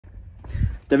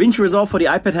DaVinci Resolve for the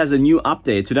iPad has a new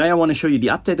update. Today I want to show you the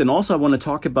update, and also I want to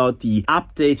talk about the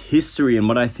update history and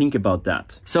what I think about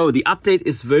that. So the update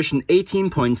is version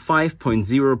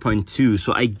 18.5.0.2.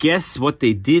 So I guess what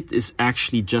they did is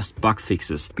actually just bug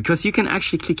fixes, because you can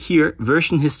actually click here,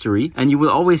 version history, and you will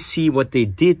always see what they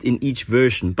did in each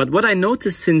version. But what I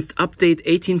noticed since update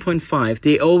 18.5,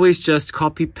 they always just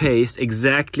copy paste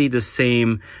exactly the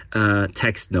same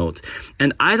text note.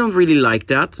 And I don't really like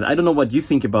that. I don't know what you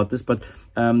think about this, but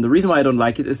the reason why I don't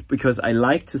like it is because I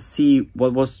like to see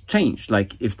what was changed.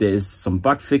 Like if there is some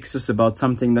bug fixes about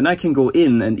something, then I can go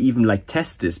in and even like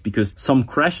test this, because some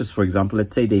crashes, for example,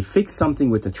 let's say they fix something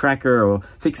with the tracker or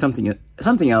fix something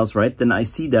else, right? Then I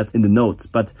see that in the notes.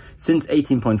 But since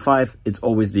 18.5, it's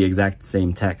always the exact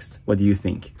same text. What do you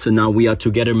think? So now we are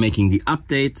together making the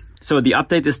update. So the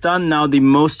update is done. Now the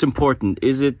most important,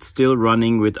 is it still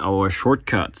running with our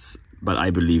shortcuts? But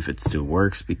I believe it still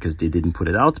works because they didn't put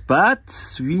it out,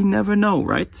 but we never know,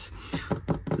 right?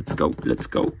 Let's go, let's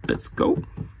go, let's go.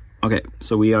 Okay,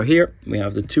 so we are here. We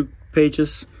have the 2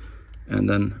 pages, and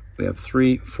then we have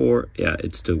 3, 4. Yeah,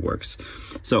 it still works.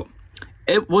 So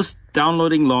it was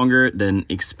downloading longer than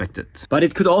expected, but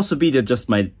it could also be that just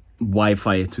my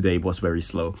Wi-Fi today was very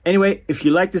slow. Anyway, if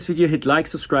you like this video, hit like,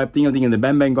 subscribe, ding a ding, and the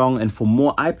bang bang gong. And for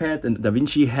more iPad and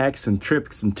DaVinci hacks and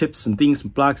tricks and tips and things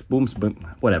and plugs, booms, boom,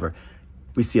 whatever.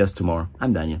 We see us tomorrow.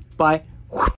 I'm Daniel. Bye.